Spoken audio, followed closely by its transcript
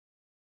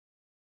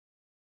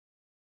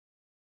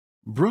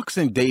Brooks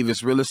 &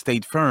 Davis Real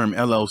Estate Firm,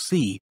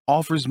 LLC,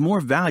 offers more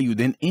value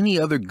than any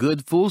other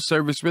good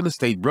full-service real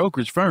estate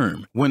brokerage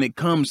firm when it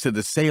comes to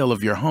the sale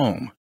of your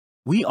home.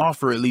 We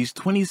offer at least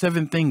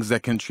 27 things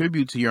that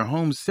contribute to your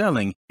home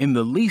selling in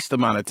the least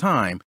amount of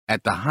time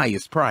at the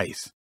highest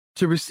price.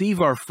 To receive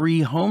our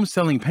free home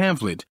selling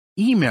pamphlet,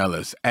 email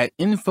us at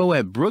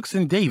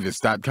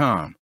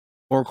info@brooksanddavis.com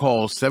or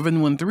call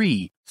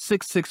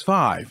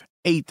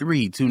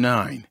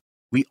 713-665-8329.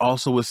 We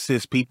also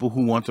assist people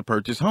who want to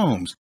purchase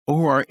homes or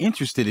who are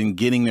interested in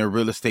getting their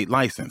real estate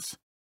license.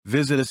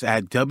 Visit us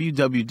at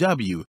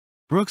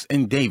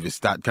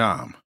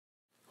www.brooksanddavis.com.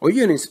 Are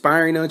you an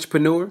inspiring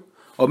entrepreneur?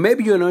 Or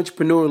maybe you're an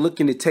entrepreneur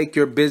looking to take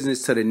your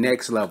business to the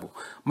next level.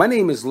 My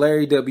name is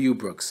Larry W.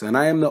 Brooks, and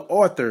I am the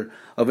author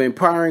of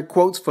Empowering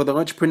Quotes for the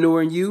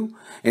Entrepreneur in You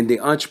and The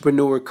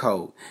Entrepreneur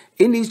Code.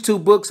 In these two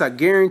books, I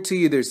guarantee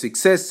you there's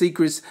success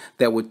secrets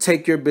that will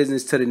take your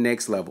business to the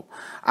next level.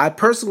 I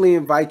personally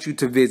invite you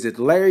to visit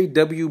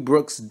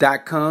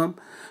LarryWBrooks.com.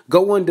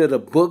 Go under the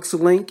books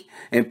link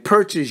and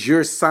purchase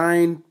your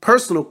signed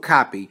personal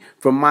copy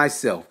from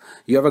myself.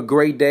 You have a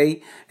great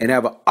day and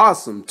have an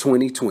awesome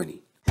 2020.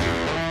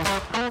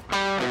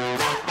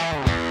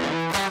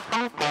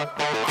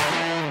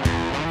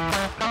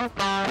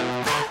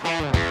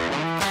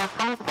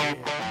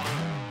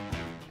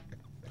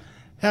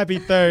 Happy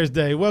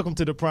Thursday. Welcome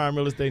to the Prime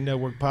Real Estate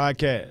Network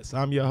podcast.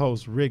 I'm your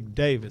host, Rick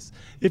Davis.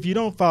 If you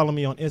don't follow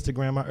me on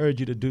Instagram, I urge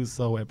you to do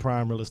so at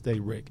Prime Real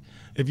Estate Rick.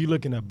 If you're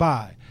looking to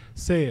buy,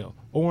 sell,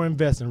 or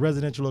invest in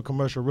residential or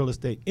commercial real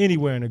estate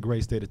anywhere in the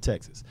great state of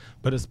Texas,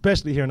 but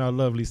especially here in our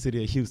lovely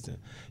city of Houston,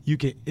 you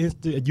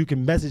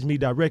can message me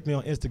directly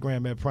on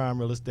Instagram at Prime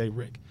Real Estate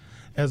Rick.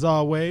 As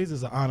always,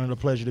 it's an honor and a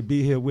pleasure to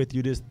be here with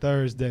you this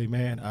Thursday,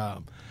 man.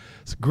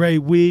 It's a great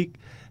week.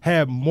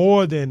 Had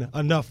more than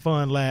enough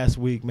fun last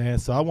week, man.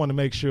 So I want to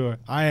make sure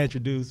I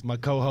introduce my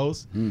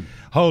co-host,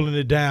 holding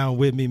it down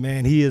with me,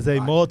 man. He is a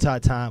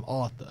multi-time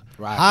author,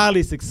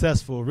 highly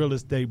successful real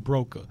estate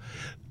broker,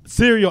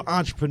 serial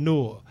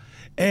entrepreneur,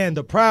 and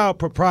the proud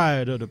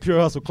proprietor of the Pure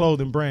Hustle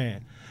clothing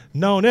brand,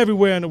 known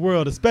everywhere in the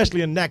world,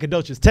 especially in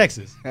Nacogdoches,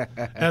 Texas,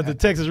 as the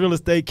Texas Real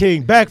Estate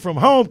King, back from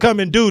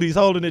homecoming duties,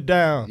 holding it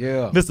down.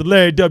 Yeah. Mr.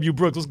 Larry W.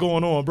 Brooks, what's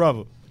going on,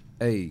 brother?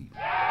 Hey.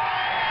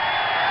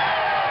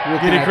 What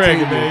can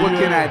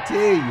I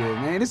tell you,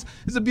 man? It's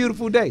a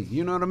beautiful day.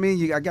 You know what I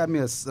mean? I got me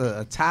a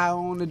tie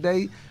on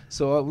today,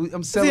 so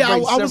I'm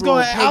celebrating. I was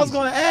going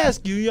to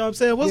ask you. You know what I'm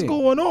saying? What's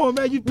going on,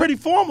 man? You pretty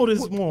formal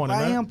this morning.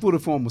 I man. am pretty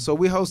formal. So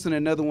we're hosting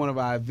another one of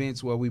our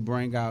events where we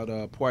bring out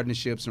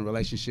partnerships and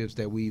relationships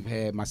that we've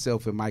had.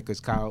 Myself and Mike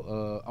is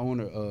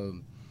owner of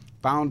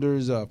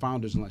Founders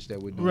Lunch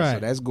that we're doing. Right. So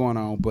that's going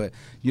on. But,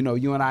 you know,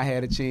 you and I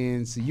had a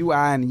chance,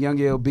 I and Young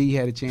LB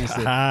had a chance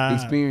to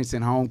experience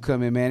in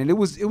homecoming, man. And it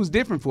was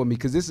different for me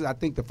because this is, I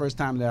think, the first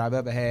time that I've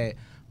ever had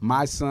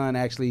my son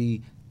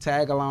actually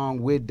tag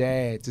along with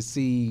dad to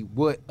see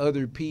what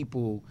other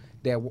people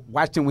that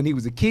watched him when he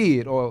was a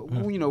kid or,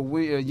 you know,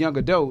 a young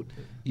adult,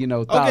 you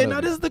know, thought Okay, of now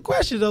it. this is the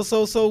question though.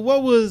 So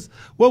what was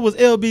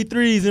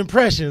LB3's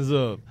impressions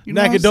of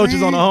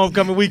Nacogdoches on a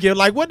homecoming weekend?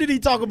 Like, what did he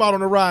talk about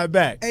on the ride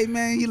back? Hey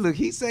man,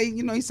 he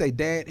say,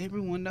 Dad,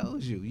 everyone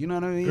knows you. You know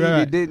what I mean?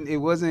 Right.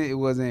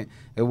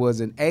 It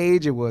wasn't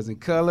age, it wasn't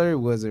color, it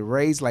wasn't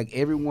race. Like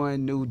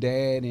everyone knew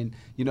Dad, and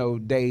you know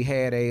they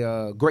had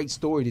a great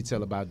story to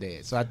tell about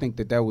Dad. So I think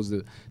that was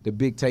the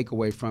big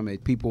takeaway from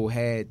it. People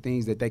had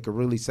things that they could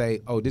really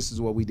say, oh, this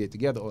is what we did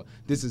together, or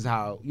this is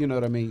how, you know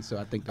what I mean? So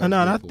I think that.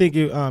 I think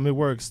it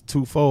works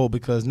twofold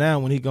because now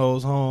when he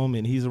goes home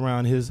and he's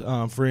around his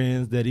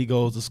friends that he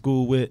goes to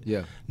school with,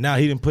 now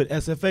he didn't put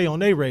SFA on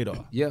their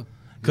radar. Yeah.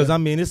 Because, I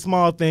mean, it's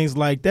small things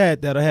like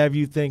that'll have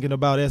you thinking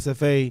about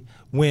SFA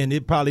when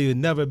it probably had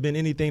never been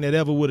anything that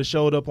ever would have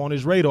showed up on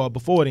his radar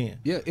before then.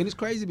 Yeah, and it's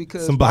crazy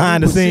because some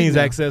behind-the-scenes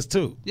access,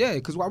 too. Yeah,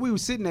 because while we were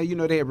sitting there, you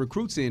know, they had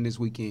recruits in this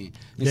weekend.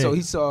 And so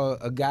he saw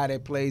a guy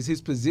that plays his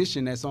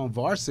position that's on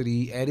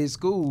varsity at his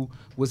school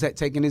was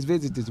taking his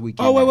visit this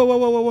weekend. Oh,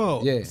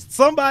 whoa. Yeah.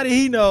 Somebody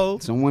he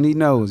knows. Someone he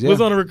knows,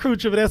 was on a recruit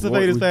trip at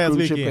SFA this past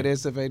weekend. Recruit trip at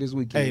SFA this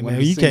weekend. Hey, man,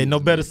 you can't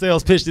no better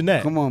sales pitch than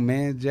that. Come on,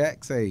 man.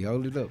 Jack,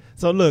 hold it up.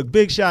 So, look,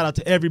 big shout out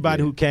to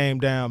everybody who came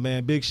down,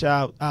 man. Big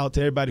shout out to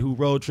everybody who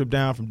road trip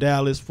down from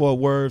Dallas, Fort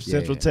Worth,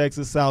 Central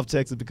Texas, South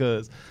Texas,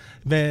 because,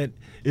 man,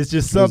 it's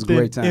just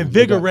something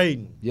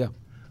invigorating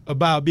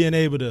about being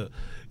able to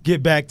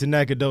get back to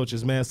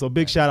Nacogdoches, man. So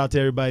big shout out to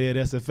everybody at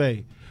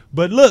SFA.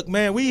 But look,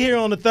 man, we here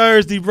on a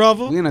Thursday,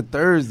 brother. We on a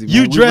Thursday, man.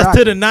 You dressed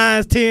to the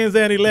 9s, 10s,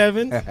 and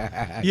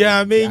 11s. Yeah,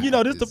 I mean, you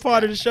know, this is the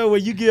part of the show where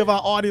you give our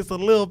audience a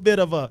little bit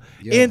of a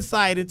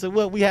insight into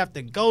what we have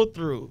to go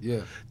through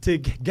to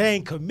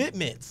gain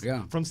commitments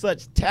from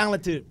such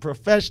talented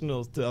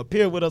professionals to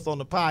appear with us on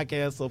the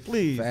podcast. So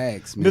please,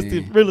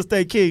 Mr. Real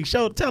Estate King,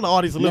 tell the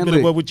audience a little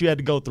bit of what you had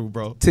to go through,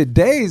 bro.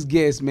 Today's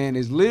guest, man,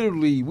 is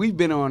literally, we've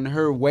been on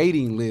her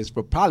waiting list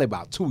for probably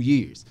about 2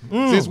 years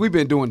since we've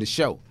been doing the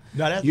show.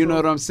 No, that's you know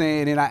what I'm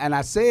saying? And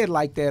I say it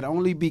like that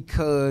only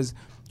because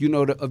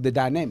of the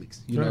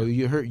dynamics.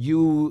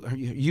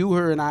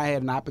 Her and I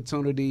had an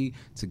opportunity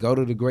to go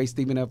to the great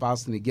Stephen F.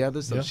 Austin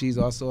together. So she's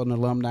also an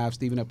alumni of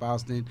Stephen F.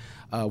 Austin.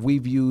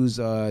 We've used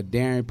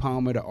Darren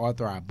Palmer to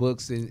author our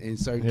books in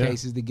certain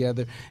cases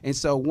together. And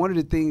so one of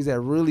the things that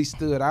really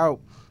stood out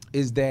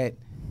is that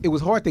it was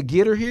hard to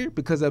get her here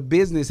because her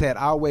business had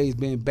always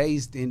been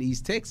based in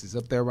East Texas,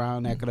 up there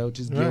around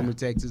Nacogdoches, Gilmer,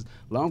 Texas,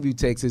 Longview,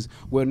 Texas.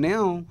 Well,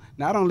 now,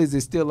 not only is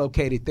it still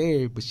located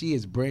there, but she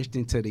has branched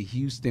into the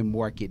Houston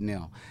market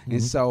now.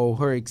 And so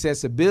her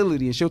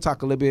accessibility, and she'll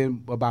talk a little bit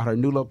about her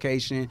new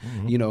location,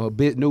 her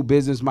new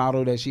business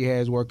model that she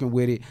has working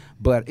with it.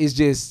 But it's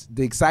just,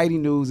 the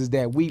exciting news is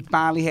that we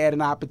finally had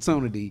an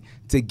opportunity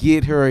to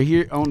get her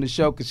here on the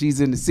show because she's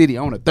in the city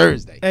on a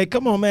Thursday. Hey,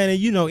 come on, man.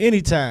 And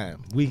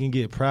anytime we can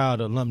get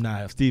proud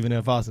alumni of Stephen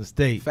F. Austin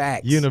State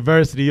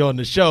University on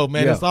the show,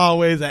 man, it's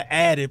always an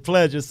added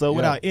pleasure. So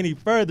without any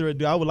further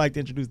ado, I would like to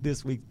introduce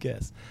this week's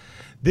guest.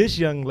 This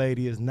young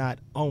lady is not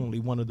only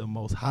one of the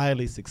most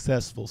highly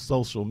successful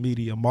social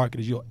media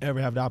marketers you'll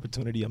ever have the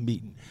opportunity of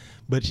meeting,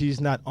 but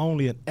she's not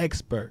only an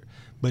expert,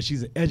 but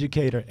she's an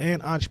educator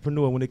and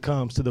entrepreneur when it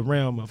comes to the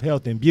realm of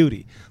health and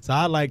beauty. So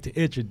I'd like to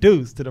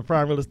introduce to the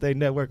Prime Real Estate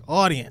Network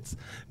audience,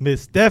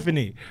 Miss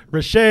Stephanie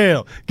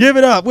Rochelle. Give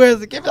it up.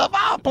 Where's it? Give it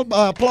up.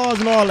 Applause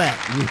and all that.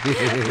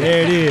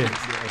 There it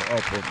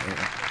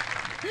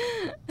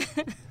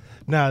is.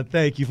 Now,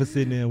 thank you for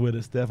sitting in with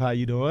us, Steph. How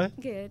you doing?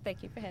 Good.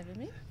 Thank you for having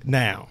me.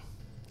 Now,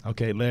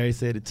 okay, Larry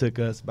said it took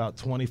us about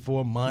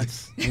 24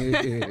 months, you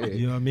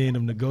know what I mean,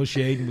 of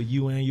negotiating with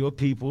you and your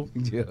people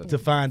to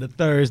find a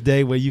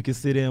Thursday where you can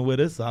sit in with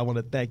us. So I want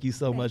to thank you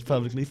so much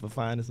publicly for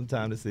finding some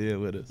time to sit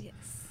in with us. Yes.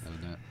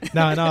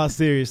 Now, in all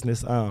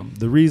seriousness,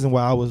 the reason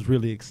why I was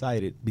really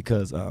excited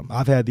because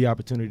I've had the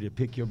opportunity to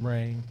pick your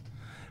brain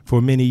for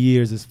many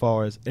years as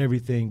far as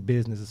everything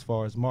business, as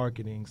far as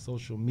marketing,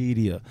 social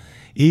media,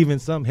 even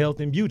some health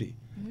and beauty.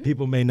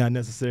 People may not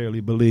necessarily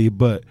believe,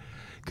 but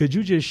could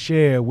you just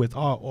share with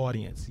our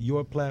audience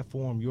your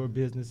platform, your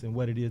business, and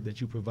what it is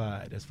that you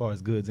provide as far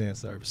as goods and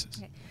services?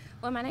 Okay.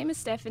 Well, my name is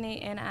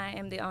Stephanie, and I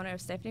am the owner of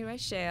Stephanie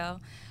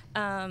Rochelle.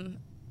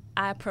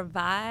 I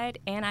provide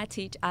and I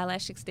teach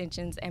eyelash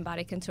extensions and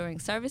body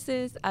contouring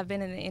services. I've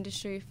been in the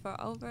industry for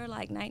over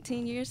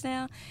 19 years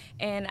now,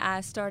 and I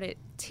started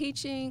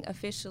teaching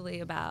officially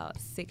about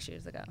 6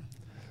 years ago.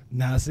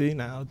 Now,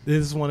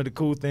 this is one of the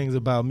cool things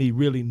about me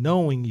really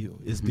knowing you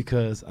is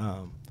because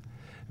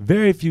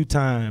very few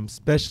times,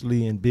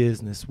 especially in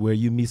business, where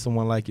you meet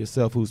someone like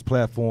yourself whose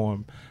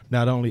platform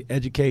not only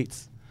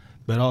educates,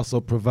 but also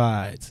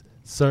provides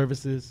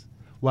services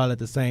while at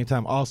the same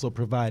time also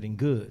providing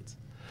goods.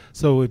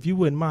 So if you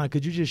wouldn't mind,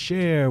 could you just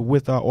share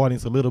with our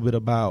audience a little bit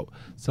about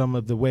some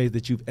of the ways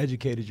that you've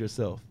educated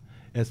yourself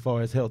as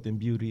far as health and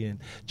beauty, and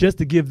just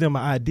to give them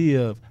an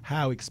idea of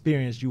how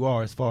experienced you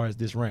are as far as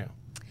this realm?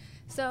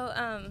 So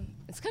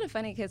it's kind of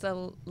funny because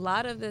a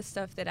lot of the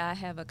stuff that I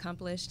have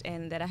accomplished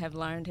and that I have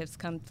learned has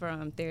come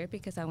from therapy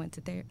because I went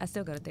to therapy. I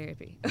still go to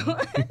therapy.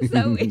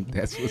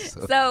 That's what's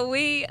up. So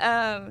we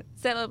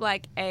set up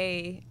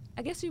I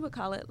guess you would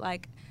call it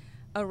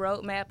a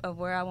roadmap of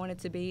where I wanted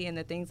to be and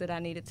the things that I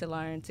needed to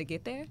learn to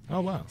get there.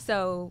 Oh, wow.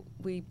 So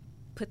we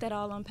put that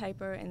all on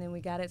paper, and then we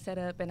got it set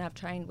up, and I've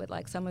trained with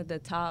some of the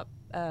top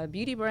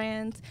beauty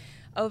brands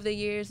over the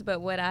years.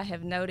 But what I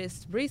have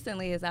noticed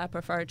recently is I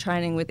prefer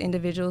training with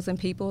individuals and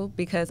people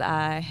because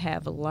I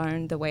have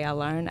learned the way I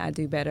learn. I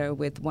do better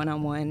with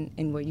one-on-one,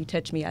 and where you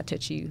touch me, I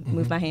touch you,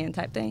 move my hand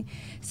type thing.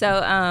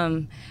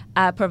 So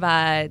I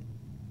provide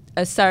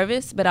a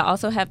service, but I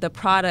also have the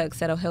products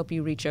that'll help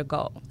you reach your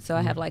goal. So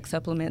I have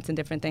supplements and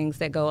different things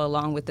that go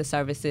along with the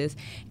services,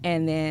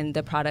 and then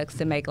the products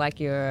to make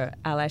your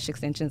eyelash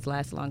extensions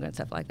last longer and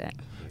stuff like that.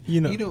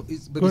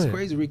 It's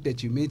crazy, Rick,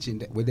 that you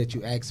mentioned that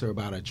you asked her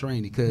about her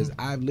training, because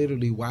I've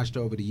literally watched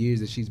over the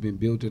years that she's been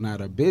building out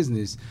her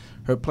business.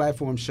 Her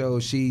platform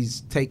shows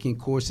she's taking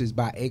courses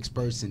by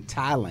experts in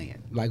Thailand.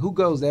 Who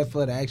goes that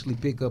far to actually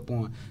pick up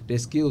on their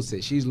skill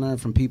set? She's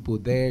learned from people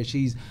there.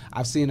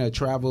 I've seen her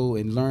travel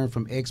and learn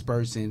from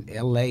experts in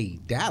LA,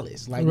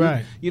 Dallas.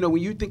 Right. When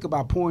you think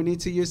about pouring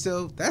into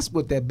yourself, that's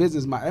what that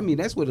business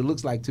that's what it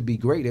looks like to be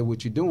great at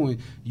what you're doing.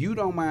 You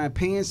don't mind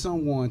paying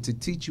someone to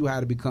teach you how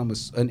to become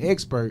an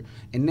expert,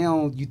 and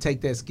now you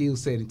take that skill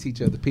set and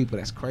teach other people.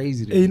 That's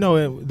crazy to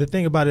me. The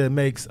thing about it that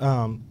makes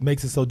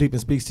it so deep and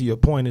speaks to your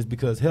point is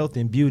because health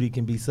and beauty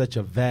can be such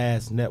a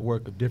vast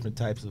network of different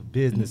types of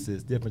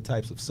businesses, different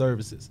types of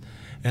services.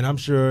 And I'm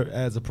sure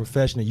as a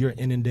professional, you're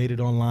inundated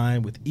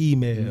online with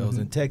emails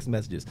and text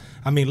messages.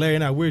 I mean, Larry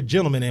and I, we're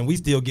gentlemen, and we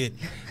still get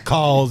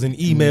calls and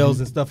emails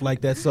and stuff like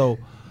that. So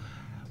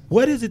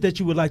what is it that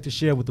you would like to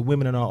share with the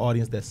women in our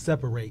audience that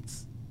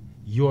separates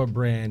your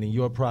brand and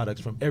your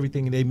products from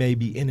everything they may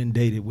be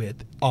inundated with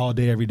all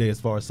day, every day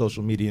as far as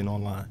social media and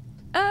online?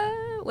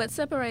 What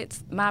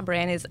separates my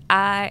brand is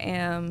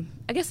I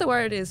guess the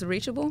word is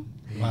reachable.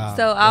 Wow.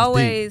 So I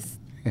always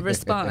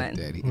respond.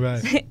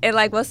 Right. And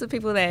most of the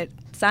people that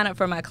sign up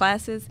for my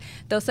classes,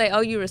 they'll say,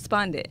 "Oh, you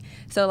responded."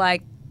 So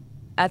I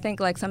think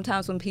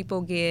sometimes when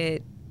people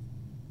get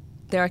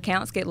their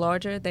accounts get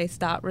larger, they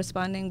stop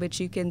responding, but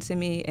you can send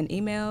me an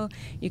email,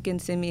 you can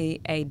send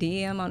me a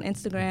DM on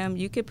Instagram,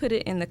 you could put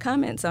it in the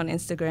comments on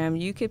Instagram,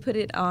 you could put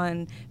it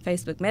on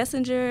Facebook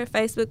Messenger,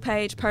 Facebook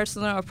page,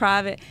 personal or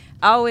private.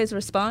 I always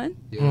respond.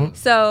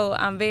 So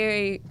I'm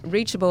very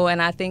reachable,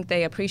 and I think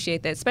they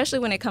appreciate that, especially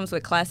when it comes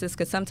with classes,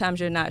 because sometimes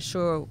you're not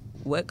sure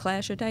what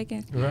class you're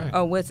taking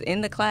or what's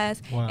in the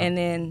class, and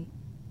then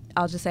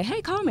I'll just say,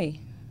 hey, call me.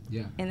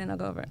 Yeah. And then I'll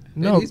go over it.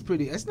 No, it's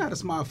pretty. That's not a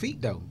small feat,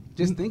 though.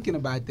 Just thinking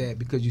about that,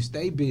 because you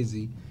stay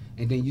busy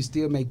and then you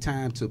still make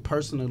time to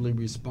personally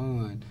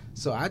respond.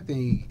 So I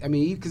think, I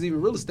mean, because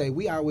even real estate,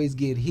 we always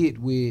get hit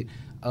with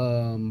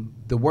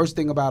the worst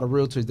thing about a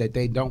realtor is that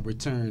they don't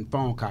return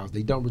phone calls.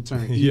 They don't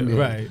return emails.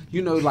 Right.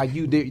 You know, like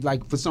you did,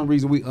 like for some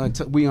reason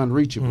we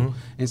unreachable.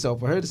 And so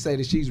for her to say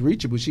that she's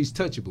reachable, she's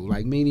touchable,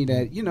 like meaning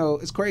that, you know,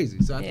 it's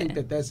crazy. So I think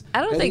that's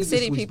I don't think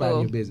city in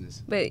people your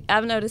business. But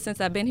I've noticed since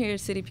I've been here,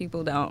 city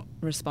people don't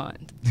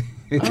respond.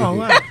 Oh,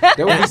 wow.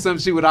 That would be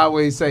something she would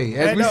always say.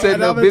 As we set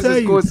up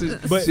business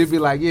courses, she'd be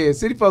like, yeah,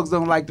 city folks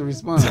don't like to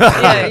respond.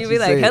 Yeah, you'd be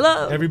like,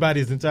 hello.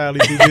 Everybody's entirely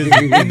too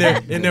busy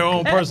in their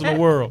own personal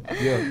world.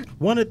 Yeah.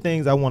 One of the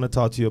things I want to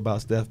talk to you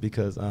about, Steph,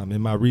 because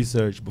in my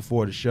research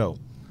before the show,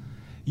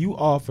 you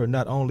offer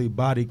not only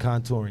body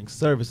contouring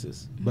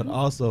services, but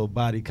also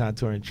body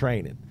contouring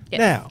training. Yes.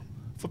 Now,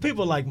 for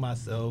people like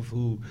myself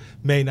who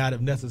may not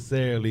have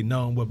necessarily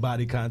known what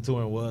body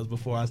contouring was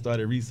before I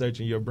started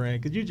researching your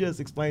brand, could you just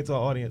explain to our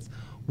audience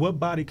what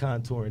body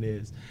contouring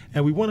is?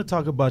 And we want to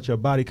talk about your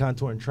body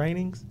contouring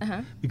trainings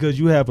because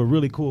you have a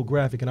really cool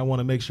graphic, and I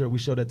want to make sure we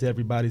show that to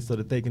everybody so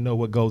that they can know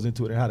what goes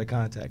into it and how to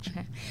contact you.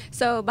 Okay.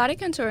 So body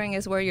contouring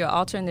is where you're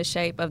altering the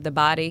shape of the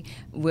body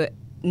with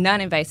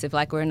non-invasive,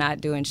 like we're not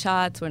doing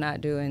shots, we're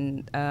not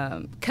doing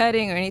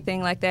cutting or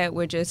anything like that.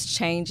 We're just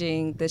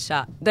changing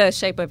the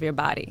shape of your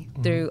body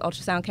through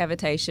ultrasound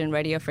cavitation,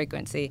 radio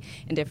frequency,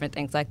 and different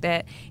things like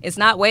that. It's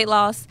not weight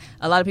loss.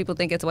 A lot of people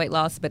think it's weight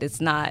loss, but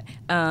it's not.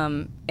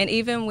 And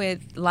even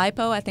with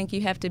lipo, I think you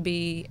have to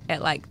be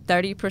at like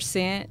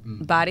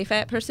 30% body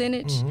fat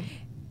percentage.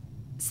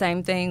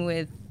 Same thing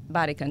with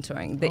body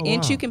contouring. The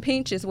inch you can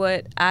pinch is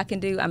what I can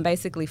do. I'm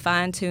basically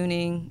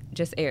fine-tuning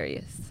just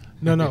areas.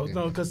 No,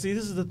 because see,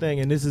 this is the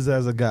thing, and this is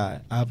as a guy.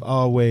 I've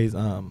always,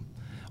 on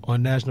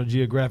National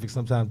Geographic,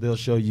 sometimes they'll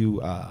show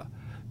you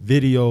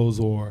videos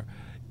or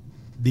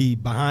the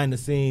behind the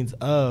scenes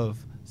of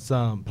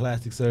some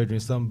plastic surgery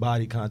and some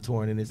body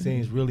contouring, and it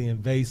seems really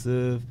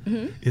invasive.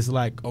 It's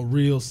like a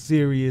real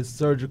serious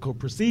surgical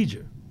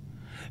procedure.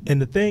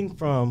 And the thing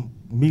from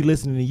me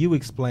listening to you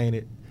explain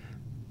it,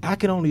 I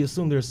can only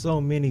assume there's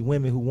so many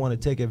women who want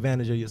to take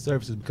advantage of your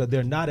services because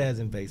they're not as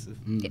invasive,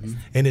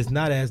 and it's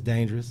not as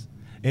dangerous.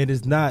 And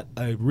it's not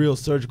a real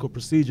surgical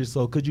procedure.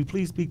 So could you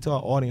please speak to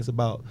our audience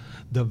about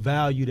the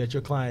value that your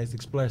clients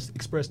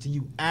express to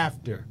you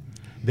after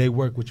they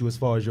work with you as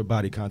far as your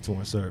body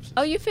contouring services?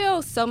 Oh, you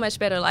feel so much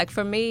better. Like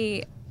for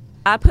me,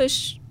 I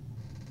push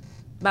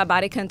my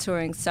body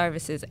contouring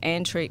services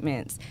and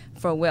treatments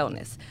for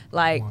wellness.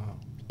 Like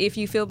if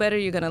you feel better,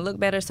 you're going to look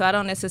better. So I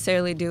don't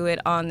necessarily do it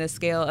on the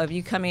scale of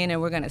you come in and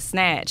we're going to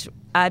snatch.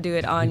 I do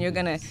it on you're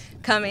going to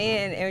come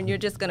in and you're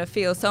just going to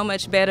feel so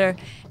much better.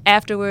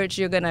 Afterwards,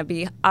 you're going to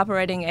be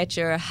operating at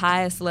your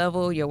highest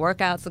level. Your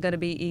workouts are going to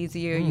be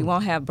easier. You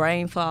won't have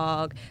brain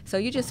fog. So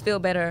you just feel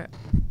better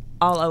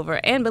all over.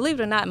 And believe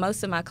it or not,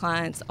 most of my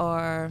clients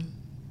are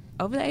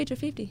over the age of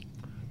 50.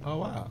 Oh,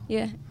 wow.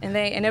 Yeah. And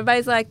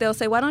everybody's like, they'll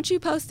say, why don't you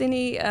post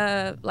any,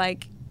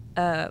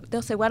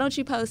 they'll say, why don't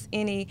you post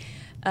any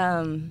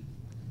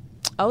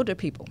older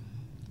people?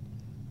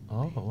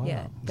 Oh, wow.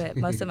 Yeah, but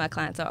most of my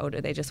clients are older.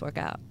 They just work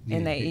out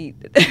and they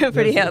eat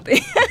pretty healthy.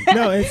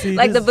 No, and see,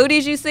 like the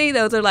booties you see,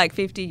 those are like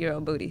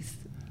 50-year-old booties.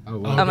 Oh,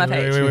 wow. On my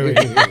page. Wait.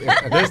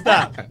 Let's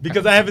stop,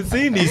 because I haven't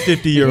seen these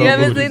 50-year-old You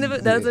haven't booties.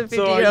 seen those are 50-year-old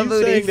So are you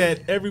booties. saying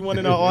that everyone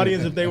in our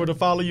audience, if they were to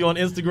follow you on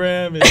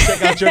Instagram and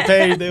check out your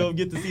page, they'll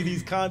get to see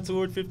these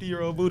contoured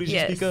 50-year-old booties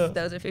Yes, you speak of?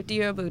 those are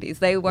 50-year-old booties.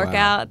 They work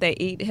out, they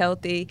eat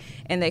healthy,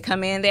 and they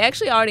come in. They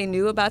actually already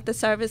knew about the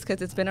service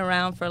because it's been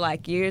around for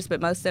like years, but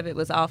most of it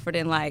was offered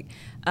in like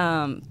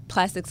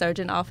plastic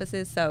surgeon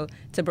offices. So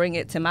to bring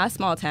it to my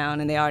small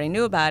town, and they already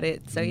knew about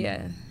it. So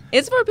yeah.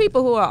 It's for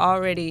people who are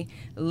already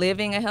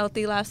living a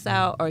healthy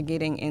lifestyle or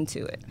getting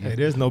into it. Hey,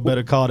 there's no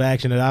better call to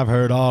action that I've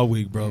heard all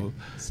week, bro.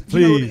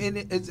 Please. You know,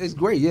 and it's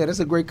great. Yeah,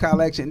 that's a great call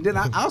to action. And then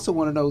I also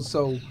want to know,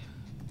 so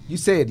you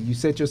said you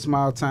set your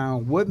small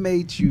town. What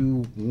made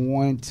you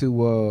want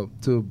to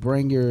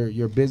bring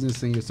your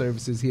business and your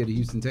services here to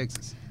Houston,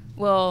 Texas?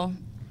 Well,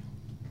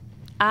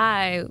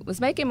 I was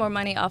making more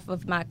money off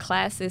of my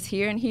classes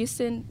here in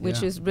Houston,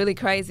 which is really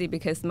crazy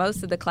because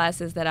most of the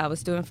classes that I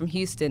was doing from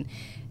Houston,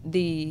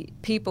 the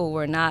people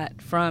were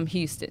not from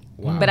Houston.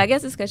 Wow. But I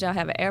guess it's because y'all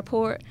have an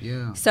airport.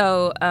 Yeah.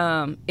 So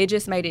it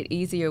just made it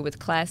easier with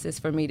classes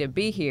for me to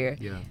be here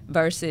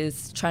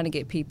versus trying to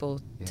get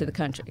people to the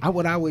country. I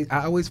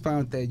always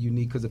found that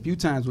unique because a few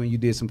times when you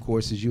did some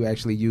courses, you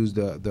actually used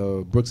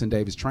the Brooks and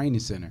Davis Training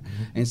Center.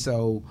 And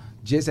so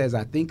just as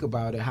I think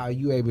about it, how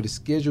you able to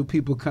schedule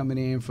people coming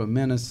in from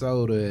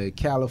Minnesota,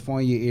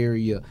 California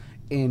area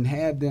and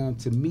have them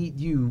to meet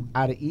you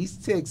out of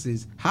East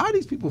Texas, how are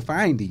these people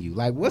finding you?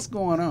 Like, what's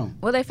going on?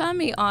 Well, they find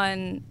me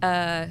on,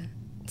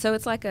 so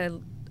it's like a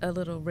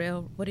little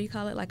what do you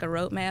call it? Like a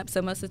roadmap.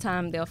 So most of the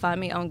time they'll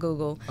find me on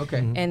Google. Okay.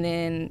 And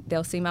then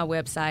they'll see my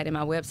website, and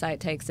my website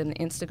takes them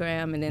to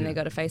Instagram, and then they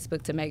go to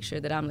Facebook to make sure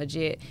that I'm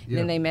legit. Yeah.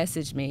 Then they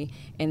message me,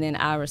 and then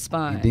I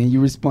respond. And then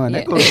you respond.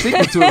 Yeah. That goes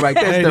secret to it right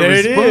there. Hey, That's there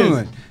it the is.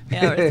 respond.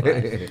 Yeah, I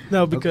respond.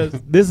 No, because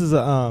this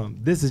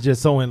is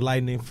just so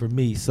enlightening for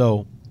me.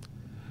 So,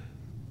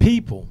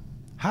 people,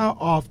 how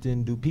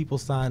often do people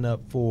sign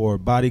up for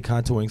body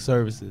contouring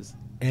services,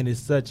 and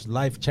it's such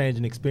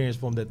life-changing experience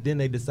for them that then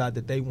they decide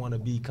that they want to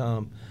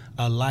become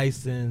a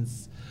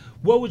licensed?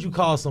 What would you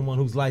call someone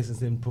who's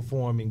licensed in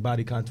performing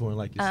body contouring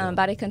like yourself?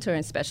 Body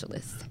contouring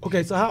specialist.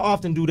 Okay, so how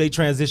often do they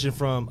transition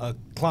from a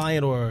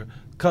client or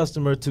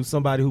customer to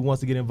somebody who wants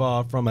to get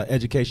involved from an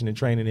education and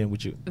training in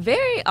with you?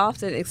 Very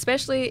often,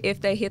 especially if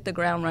they hit the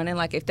ground running.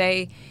 Like if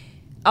they,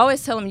 I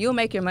always tell them you'll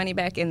make your money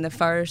back in the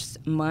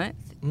first month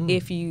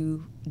if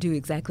you do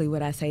exactly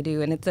what I say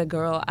do. And it's a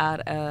girl out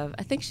of,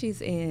 I think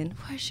she's in,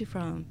 where is she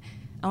from?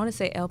 I want to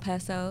say El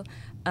Paso.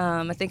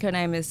 I think her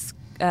name is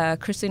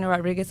Christina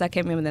Rodriguez. I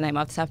can't remember the name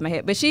off the top of my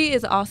head, but she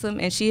is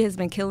awesome, and she has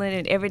been killing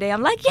it every day.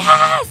 I'm like,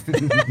 yes!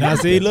 Now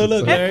see,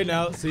 look, Larry,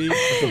 now see.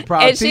 That's a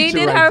proud And she teacher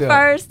did right her there.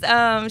 first,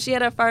 she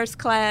had her first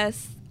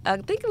class, I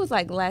think it was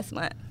like last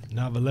month.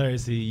 Now, but Larry,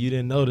 see, you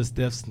didn't notice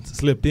Steph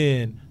slipped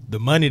in the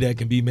money that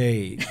can be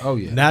made. Oh,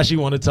 yeah. Now she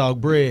want to talk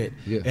bread.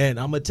 Yeah. And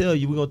I'm going to tell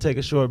you, we're going to take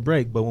a short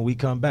break, but when we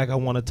come back, I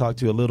want to talk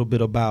to you a little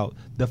bit about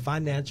the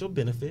financial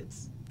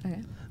benefits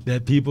Okay.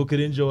 that people could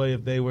enjoy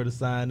if they were to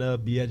sign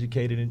up, be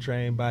educated and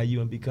trained by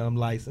you, and become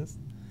licensed.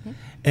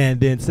 And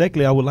then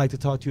secondly, I would like to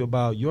talk to you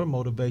about your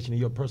motivation and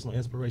your personal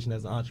inspiration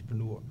as an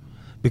entrepreneur.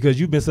 Because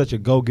you've been such a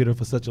go-getter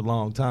for such a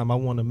long time, I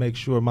want to make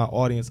sure my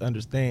audience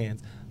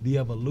understands the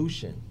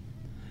evolution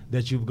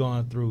that you've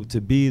gone through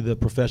to be the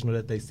professional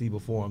that they see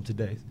before them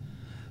today.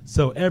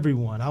 So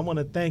everyone, I want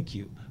to thank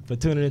you for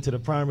tuning into the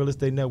Prime Real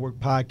Estate Network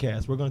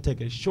podcast. We're going to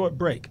take a short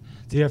break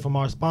to hear from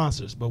our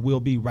sponsors, but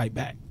we'll be right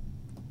back.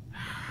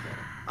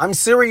 I'm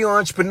serial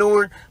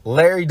entrepreneur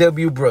Larry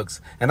W.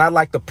 Brooks, and I'd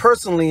like to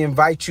personally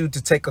invite you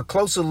to take a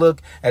closer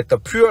look at the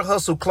Pure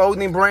Hustle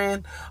clothing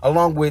brand,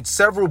 along with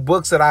several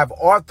books that I've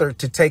authored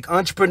to take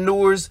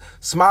entrepreneurs,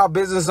 small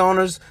business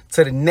owners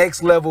to the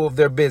next level of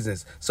their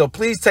business. So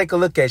please take a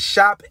look at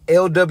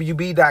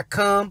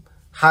shoplwb.com.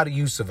 How do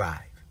you survive?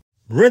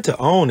 Rent to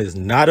own is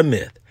not a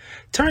myth.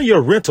 Turn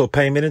your rental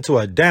payment into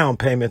a down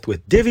payment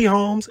with Divvy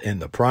Homes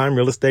and the Prime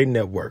Real Estate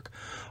Network.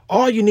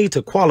 All you need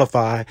to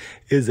qualify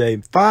is a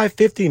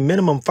 550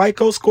 minimum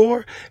FICO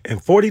score and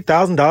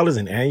 $40,000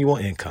 in annual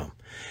income.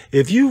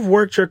 If you've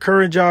worked your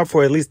current job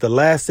for at least the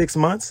last 6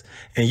 months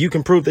and you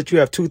can prove that you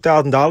have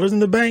 $2,000 in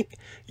the bank,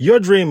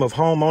 your dream of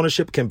home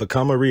ownership can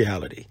become a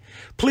reality.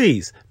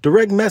 Please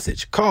direct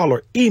message, call,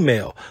 or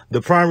email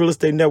the Prime Real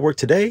Estate Network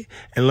today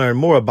and learn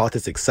more about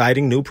this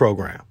exciting new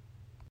program.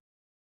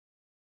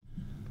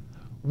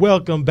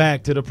 Welcome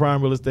back to the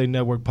Prime Real Estate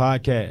Network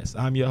podcast.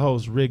 I'm your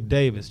host, Rick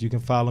Davis. You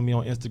can follow me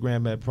on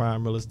Instagram at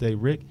Prime Real Estate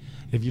Rick.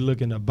 If you're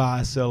looking to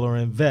buy, sell, or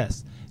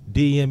invest,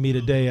 DM me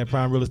today at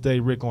Prime Real Estate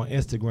Rick on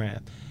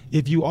Instagram.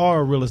 If you are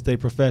a real estate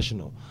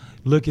professional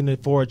looking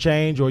for a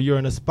change, or you're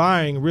an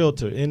aspiring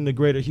realtor in the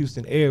greater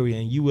Houston area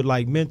and you would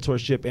like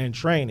mentorship and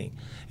training,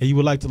 and you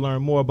would like to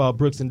learn more about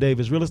Brooks &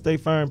 Davis Real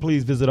Estate Firm,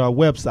 please visit our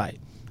website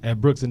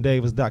at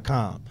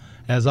brooksanddavis.com.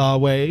 As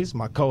always,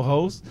 my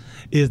co-host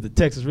is the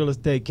Texas Real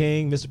Estate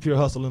King, Mr. Pure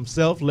Hustle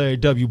himself, Larry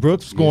W.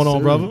 Brooks. What's going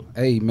on, brother?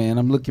 Hey, man,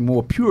 I'm looking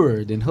more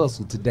pure than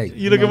hustle today.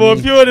 You looking more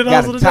pure than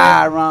hustle today?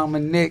 Got a tie around my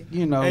neck,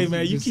 you know. Hey,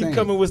 man, you just keep saying.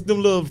 coming with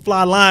them little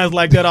fly lines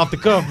like that off the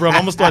cuff, bro. I'm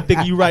going to start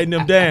thinking you writing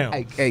them down.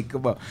 Hey,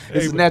 come on. Hey,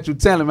 It's a bro. natural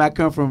talent. I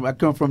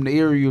come from the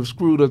area of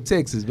screwed up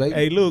Texas, baby.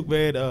 Hey, look,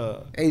 man.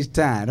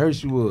 H-Time,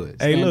 Hersheywood.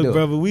 Hey, Stand look, up.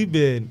 brother, we've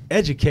been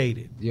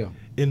educated Yeah.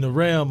 in the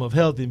realm of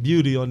health and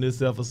beauty on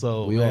this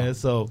episode, We man. are.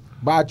 So,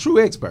 By a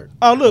true expert.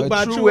 Oh, look,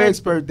 by a true true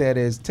expert that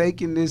has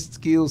taken this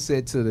skill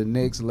set to the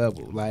next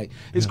level. Like,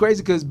 it's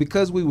crazy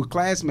because we were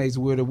classmates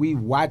where we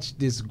watched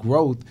this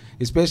growth,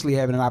 especially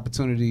having an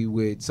opportunity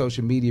with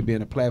social media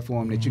being a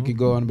platform that you could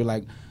go on and be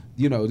like,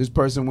 you know, this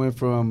person went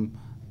from,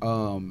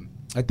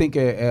 I think,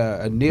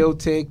 a nail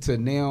tech to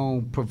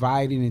now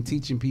providing and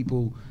teaching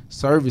people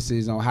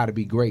services on how to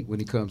be great when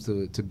it comes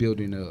to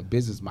building a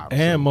business model.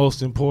 and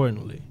most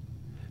importantly,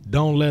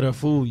 don't let her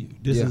fool you.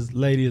 This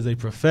lady is a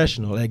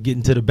professional at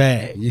getting to the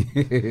bag.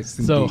 Yes,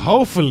 So indeed.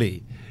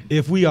 hopefully,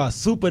 if we are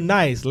super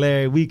nice,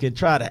 Larry, we can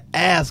try to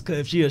ask her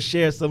if she'll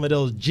share some of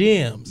those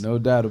gems No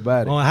doubt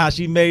about it. on how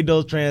she made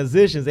those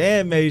transitions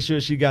and made sure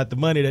she got the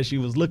money that she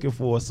was looking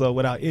for. So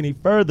without any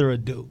further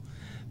ado,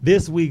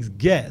 this week's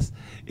guest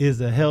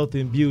is a health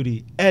and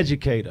beauty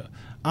educator,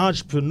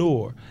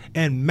 entrepreneur,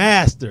 and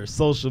master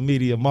social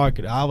media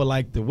marketer. I would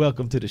like to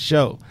welcome to the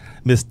show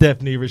Miss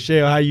Stephanie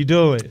Rochelle. How you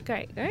doing?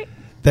 Great.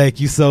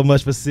 Thank you so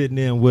much for sitting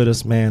in with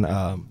us, man.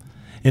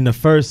 In the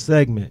first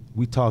segment,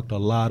 we talked a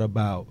lot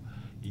about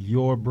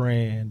your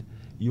brand,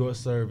 your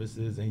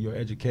services, and your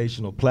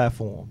educational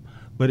platform.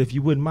 But if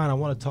you wouldn't mind, I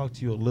want to talk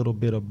to you a little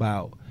bit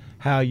about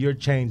how you're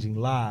changing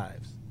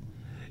lives,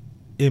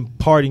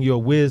 imparting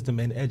your wisdom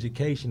and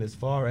education as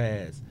far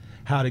as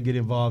how to get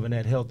involved in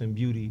that health and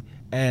beauty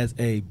as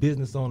a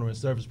business owner and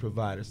service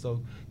provider.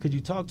 So could you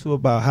talk to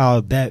about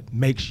how that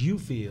makes you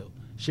feel,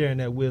 sharing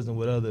that wisdom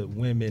with other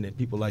women and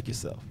people like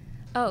yourself?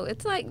 Oh,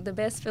 it's like the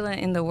best feeling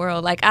in the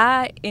world. Like,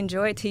 I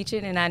enjoyed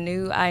teaching, and I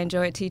knew I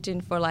enjoyed teaching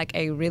for like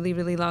a really,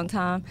 really long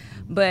time.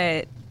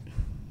 But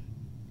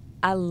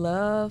I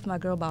love my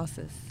girl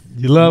bosses.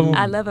 You love them?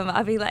 I love them.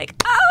 I'll be like,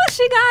 oh,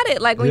 she got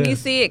it. Like when you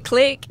see it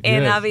click,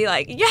 and I'll be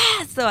like,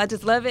 yes. So I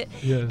just love it.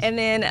 Yes. And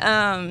then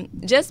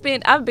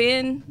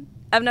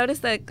I've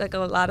noticed that like a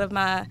lot of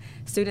my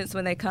students,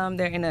 when they come,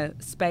 they're in a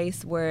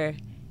space where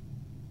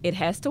it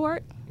has to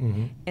work.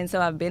 Mm-hmm. And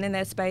so I've been in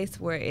that space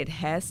where it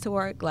has to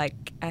work.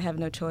 Like, I have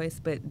no choice,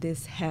 but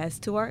this has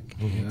to work.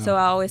 Mm-hmm. So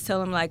I always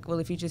tell them, like, well,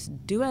 if you just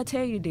do what I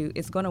tell you to do,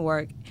 it's going to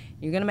work.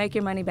 You're going to make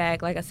your money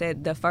back, like I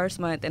said, the first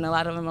month. And a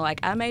lot of them are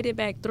like, I made it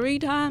back 3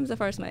 times the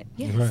first month.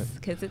 Yes,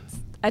 because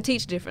I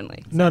teach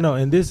differently. So. No,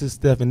 and this is,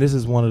 Steph, and this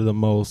is one of the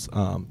most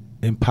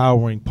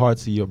empowering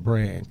parts of your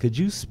brand. Could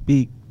you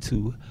speak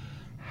to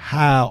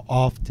how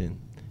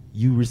often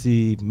you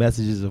receive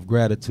messages of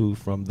gratitude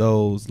from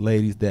those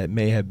ladies that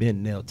may have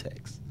been nail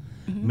techs,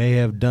 may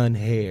have done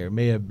hair,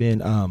 may have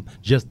been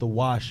just the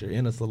washer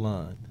in a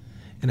salon,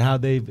 and how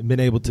they've been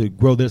able to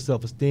grow their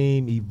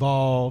self-esteem,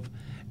 evolve,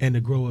 and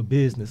to grow a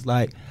business?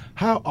 Like,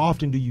 how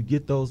often do you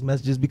get those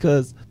messages?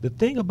 Because the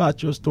thing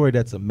about your story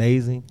that's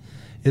amazing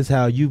is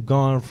how you've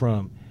gone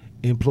from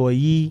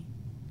employee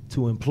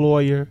to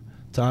employer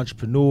to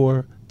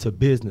entrepreneur to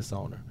business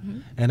owner.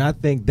 And I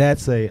think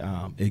that's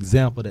a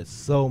example that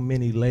so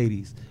many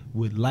ladies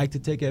would like to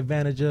take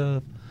advantage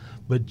of,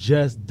 but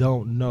just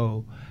don't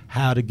know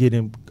how to get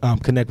in,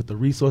 connect with the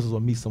resources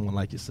or meet someone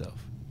like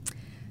yourself.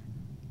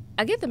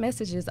 I get the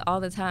messages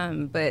all the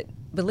time, but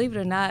believe it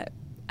or not,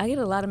 I get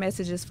a lot of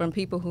messages from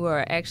people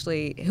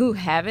who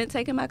haven't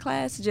taken my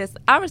class.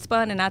 I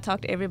respond and I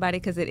talk to everybody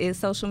because it is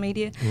social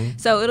media.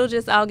 So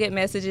I'll get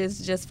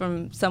messages just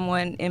from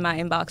someone in my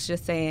inbox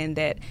just saying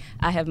that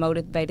I have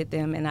motivated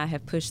them and I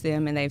have pushed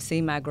them and they've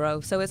seen my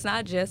growth. So it's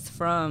not just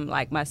from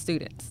like my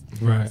students.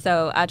 Right.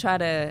 So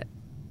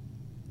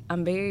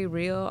I'm very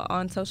real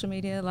on social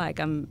media. Like,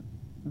 I'm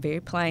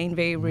very plain,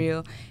 very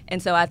real. And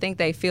so I think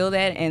they feel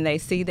that and they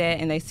see that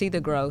and they see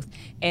the growth,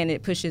 and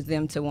it pushes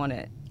them to want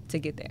to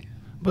get there.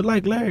 But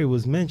like Larry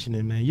was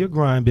mentioning, man, your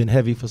grind been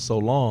heavy for so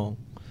long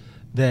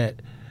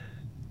that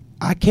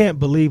I can't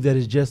believe that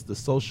it's just the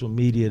social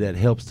media that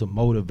helps to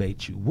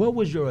motivate you. What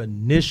was your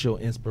initial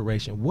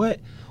inspiration? What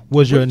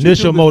was your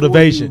initial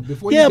motivation?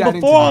 Before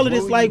all of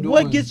this, like,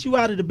 what gets you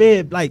out of the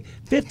bed like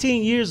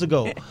 15 years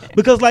ago?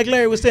 Because like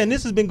Larry was saying,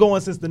 this has been going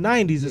since the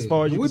 90s as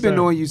far as we've been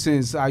knowing you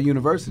since our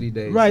university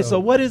days. Right, so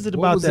what is it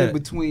about that? What was in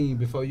between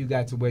before you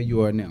got to where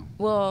you are now?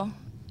 Well,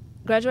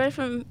 graduated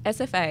from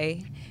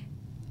SFA,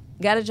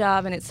 got a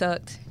job, and it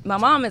sucked. My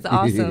mom is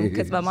awesome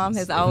because my mom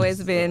has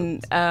always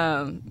been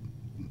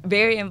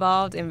very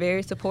involved and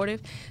very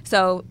supportive.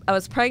 So I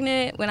was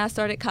pregnant when I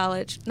started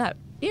college. So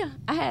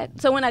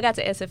when I got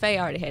to SFA, I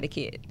already had a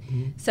kid.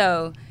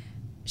 So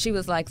she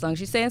was like, as long as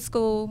you stay in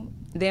school.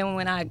 Then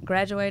when I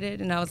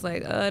graduated and I was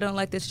like, I don't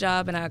like this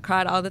job, and I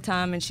cried all the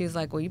time, and she was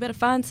like, well, you better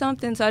find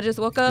something. So I just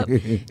woke up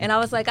and I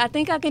was like, I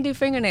think I can do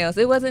fingernails.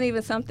 It wasn't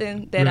even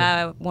something that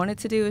I wanted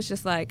to do. It's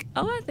just like,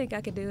 I think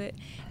I could do it.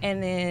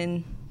 And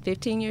then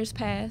 15 years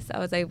passed. I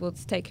was able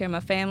to take care of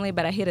my family,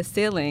 but I hit a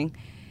ceiling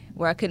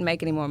where I couldn't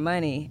make any more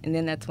money, and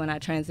then that's when I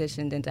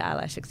transitioned into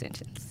eyelash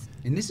extensions.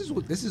 And this is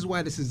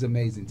why this is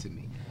amazing to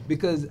me,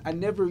 because I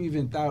never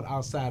even thought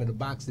outside of the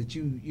box that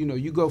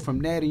you go from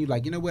that and you're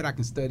like, you know what, I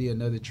can study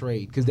another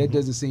trade, because that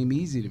doesn't seem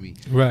easy to me.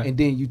 Right. And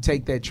then you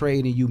take that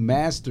trade and you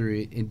master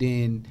it, and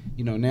then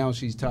now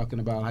she's talking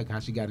about like how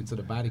she got into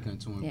the body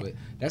contouring. But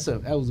that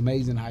was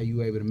amazing how you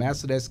were able to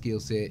master that skill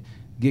set,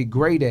 get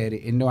great at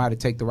it, and know how to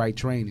take the right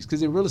trainings.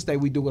 Because in real estate,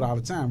 we do it all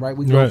the time, right?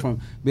 We go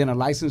from being a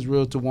licensed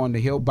realtor, wanting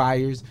to help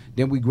buyers,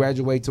 then we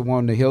graduate to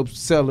wanting to help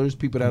sellers,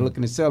 people that are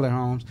looking to sell their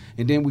homes,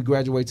 and then we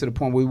graduate to the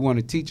point where we want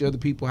to teach other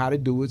people how to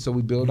do it, so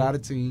we build out a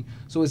team.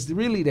 So it's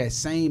really that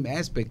same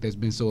aspect that's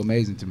been so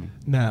amazing to me.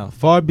 Now,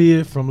 far be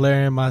it from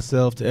Larry and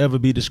myself to ever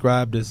be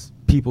described as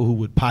people who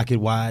would pocket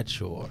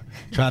watch or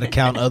try to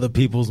count other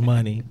people's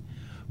money.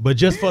 But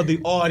just for the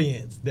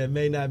audience that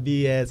may not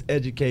be as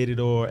educated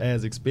or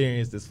as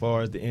experienced as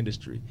far as the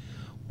industry,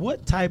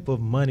 what type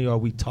of money are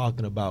we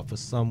talking about for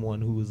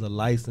someone who is a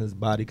licensed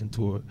body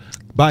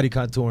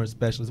contouring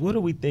specialist? What are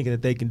we thinking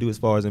that they can do as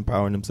far as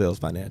empowering themselves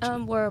financially?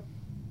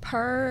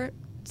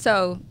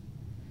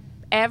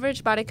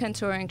 Average body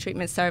contouring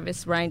treatment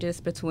service ranges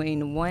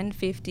between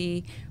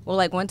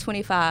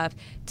 $125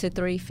 to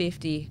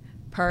 $350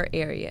 per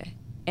area,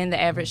 and the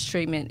average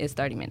treatment is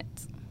 30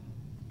 minutes.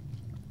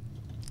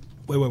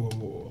 Wait.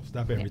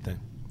 Stop everything.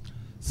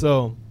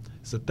 So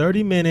it's a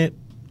 30-minute,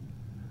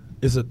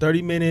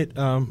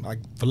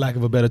 for lack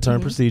of a better term,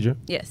 procedure.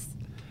 Yes.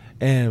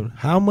 And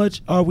how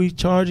much are we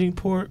charging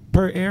per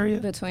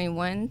area? Between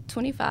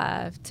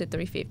 $125 to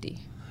 $350.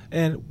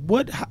 And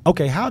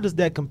how does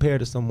that compare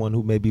to someone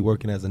who may be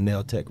working as a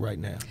nail tech right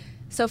now?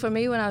 So for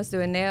me, when I was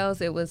doing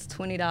nails, it was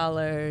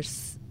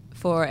 $20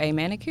 for a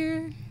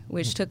manicure,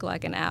 which took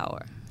like an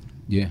hour.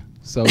 Yeah.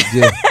 So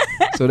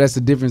so that's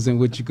the difference in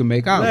what you can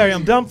make out. Larry,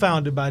 I'm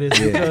dumbfounded by this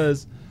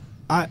because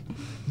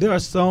there are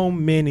so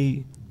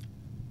many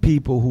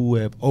people who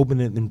have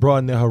opened it and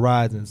broadened their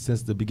horizons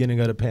since the beginning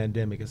of the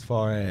pandemic as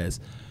far as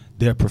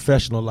their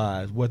professional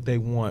lives, what they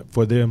want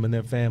for them and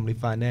their family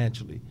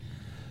financially.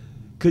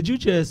 Could you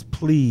just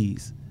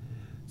please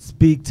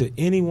speak to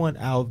anyone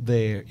out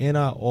there in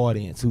our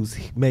audience who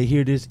may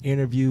hear this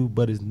interview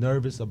but is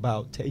nervous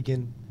about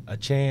taking a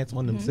chance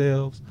on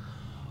themselves?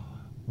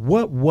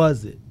 What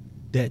was it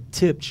that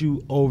tipped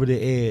you over the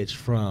edge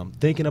from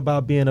thinking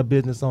about being a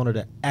business owner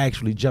to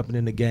actually jumping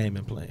in the game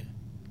and playing?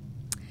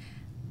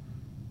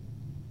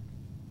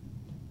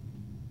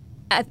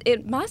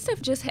 My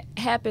stuff just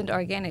happened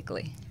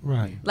organically.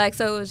 Right. Like,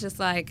 so it was just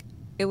like,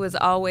 it was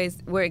always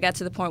where it got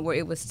to the point where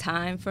it was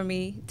time for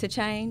me to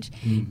change.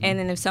 And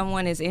then if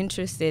someone is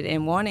interested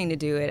in wanting to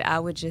do it, I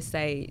would just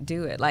say,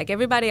 do it. Like,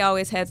 everybody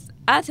always has,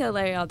 I tell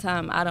Larry all the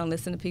time, I don't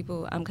listen to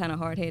people. I'm kind of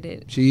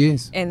hard-headed. She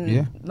is.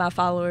 And my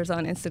followers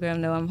on Instagram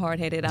know I'm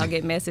hard-headed. I'll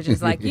get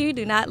messages like, you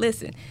do not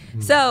listen.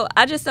 So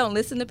I just don't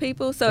listen to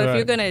people. So if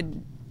you're going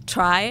to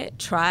try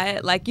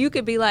it. Like, you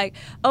could be like,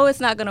 oh, it's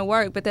not going to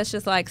work. But that's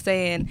just like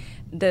saying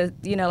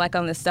like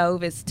on the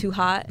stove, it's too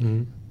hot.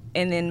 And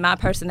then my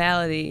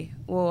personality,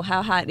 well,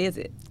 how hot is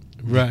it?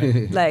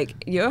 Right.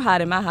 Like, your hot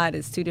and my hot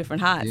is two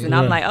different hots. And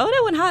I'm like, oh, that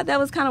wasn't hot. That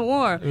was kind of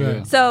warm.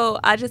 Yeah. So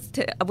I just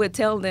would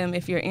tell them,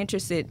 if you're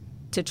interested,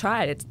 to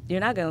try it. You're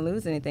not going to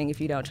lose anything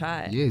if you don't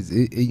try it. Yes,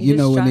 you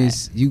know, when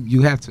it's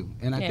you have to.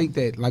 And I think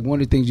that, like,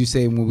 one of the things you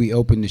said when we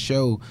opened the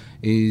show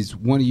is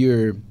one of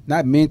your,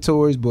 not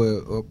mentors,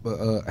 but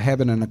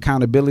having an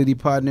accountability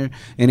partner.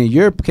 And in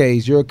your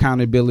case, your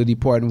accountability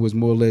partner was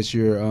more or less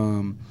your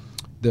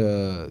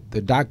the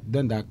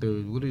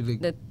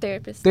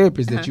therapist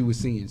that you were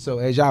seeing. So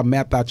as y'all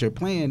mapped out your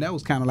plan, that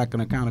was kind of like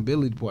an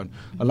accountability partner.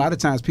 A lot of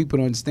times people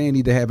don't understand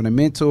either having a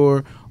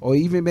mentor or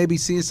even maybe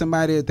seeing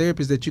somebody, a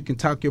therapist, that you can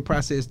talk your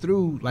process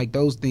through. Like,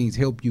 those things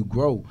help you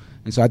grow.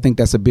 And so I think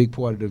that's a big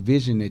part of the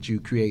vision that you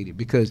created,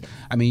 because,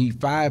 I mean,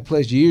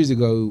 5+ years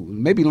ago,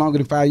 maybe longer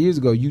than 5 years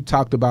ago, you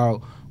talked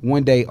about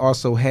one day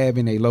also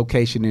having a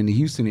location in the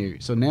Houston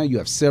area. So now you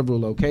have several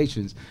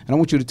locations. And I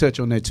want you to touch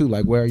on that too.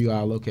 Like, where are you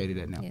all located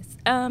at now? Yes.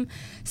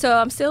 So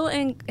I'm still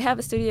have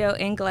a studio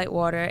in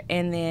Gladewater,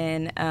 and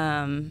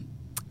then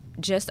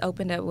just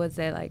opened up, was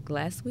that like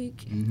last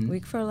week,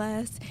 week for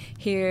last,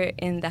 here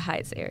in the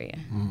Heights area.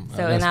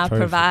 So, and I'll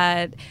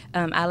provide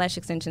eyelash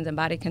extensions and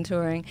body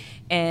contouring,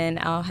 and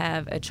I'll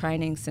have a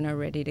training center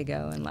ready to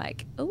go in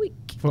like a week.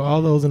 For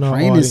all those in our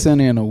Training audience.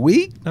 center in a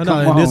week? No, Come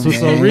and on, this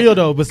was man. so real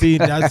though. But see,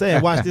 I'm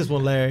saying, watch this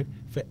one, Larry.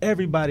 For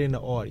everybody in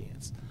the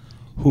audience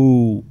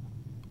who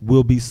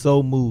will be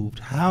so moved,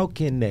 how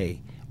can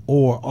they,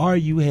 or are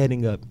you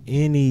heading up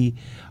any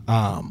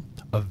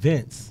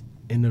events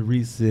in the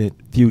recent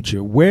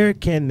future? Where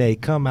can they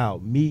come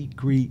out, meet,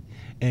 greet,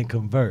 and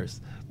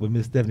converse with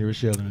Miss Stephanie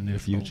Rochelle in the near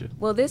future?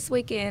 Well, this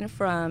weekend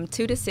from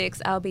 2 to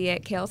 6, I'll be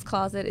at Kale's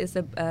Closet. It's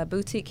a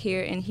boutique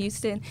here in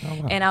Houston. Oh,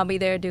 wow. And I'll be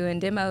there doing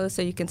demos,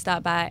 so you can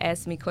stop by,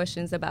 ask me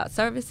questions about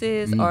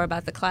services or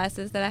about the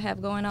classes that I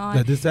have going on.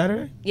 That this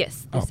Saturday?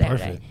 Yes, Oh, this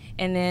Saturday. perfect.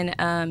 And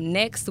then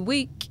next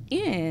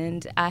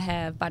weekend, I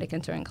have body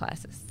contouring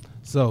classes.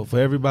 So for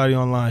everybody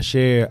online,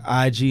 share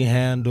IG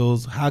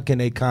handles. How can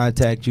they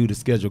contact you to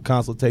schedule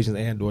consultations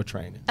and/or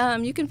training?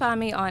 You can find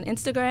me on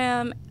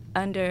Instagram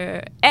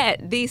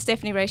at the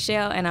Stephanie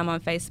Rochelle, and I'm on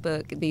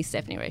Facebook, the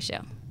Stephanie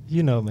Rochelle.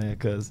 You know, man,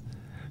 because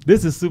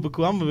this is super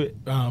cool. I'm going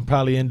to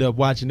probably end up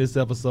watching this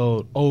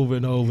episode over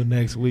and over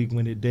next week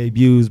when it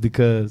debuts,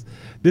 because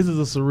this is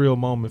a surreal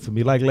moment for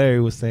me. Like Larry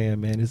was saying,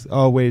 man, it's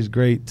always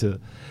great to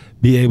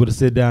be able to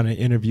sit down and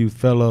interview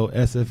fellow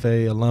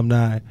SFA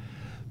alumni,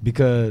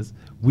 because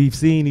we've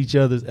seen each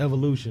other's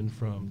evolution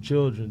from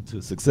children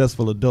to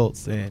successful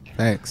adults. And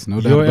Facts,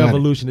 no doubt your about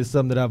evolution is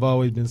something that I've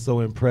always been so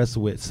impressed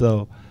with.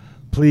 So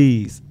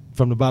please,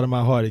 from the bottom of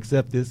my heart,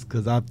 accept this,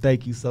 because I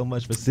thank you so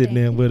much for sitting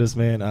in with us,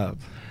 man.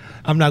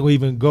 I'm not going to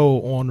even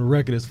go on the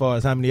record as far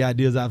as how many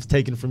ideas I've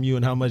taken from you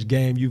and how much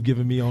game you've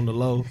given me on the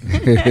low.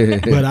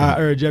 But I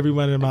urge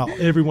everyone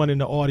in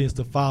the audience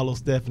to follow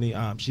Stephanie.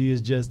 She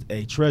is just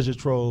a treasure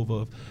trove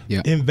of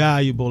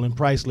invaluable and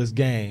priceless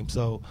game.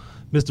 So,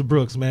 Mr.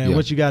 Brooks, man,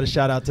 what you got to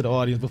shout out to the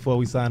audience before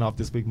we sign off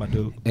this week, my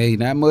dude? Hey,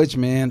 not much,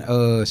 man.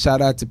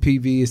 Shout out to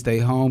PV. It's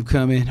their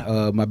homecoming.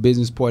 My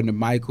business partner,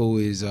 Michael,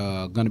 is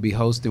going to be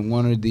hosting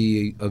one of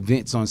the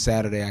events on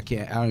Saturday. I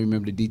don't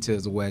remember the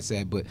details of where it's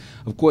at. But,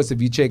 of course,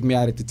 if you check me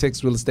out at the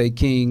Texas Real Estate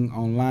King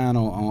online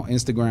on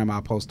Instagram,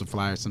 I'll post a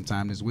flyer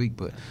sometime this week.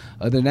 But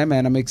other than that,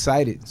 man, I'm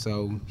excited.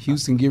 So,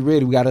 Houston, get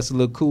ready. We got us a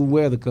little cool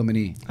weather coming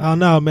in. Oh,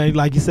 no, man.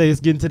 Like you say,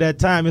 it's getting to that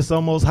time. It's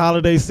almost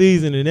holiday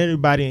season, and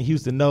everybody in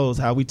Houston knows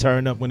how we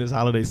turn up when it's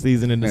holiday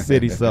season in the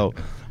city. So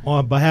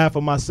On behalf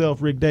of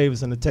myself, Rick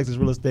Davis, and the Texas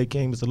Real Estate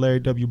King, Mr. Larry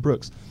W.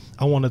 Brooks,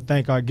 I want to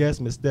thank our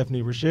guest, Ms.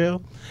 Stephanie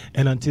Rochelle.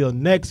 And until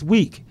next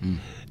week,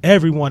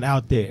 everyone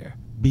out there,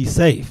 be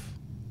safe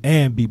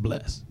and be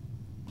blessed.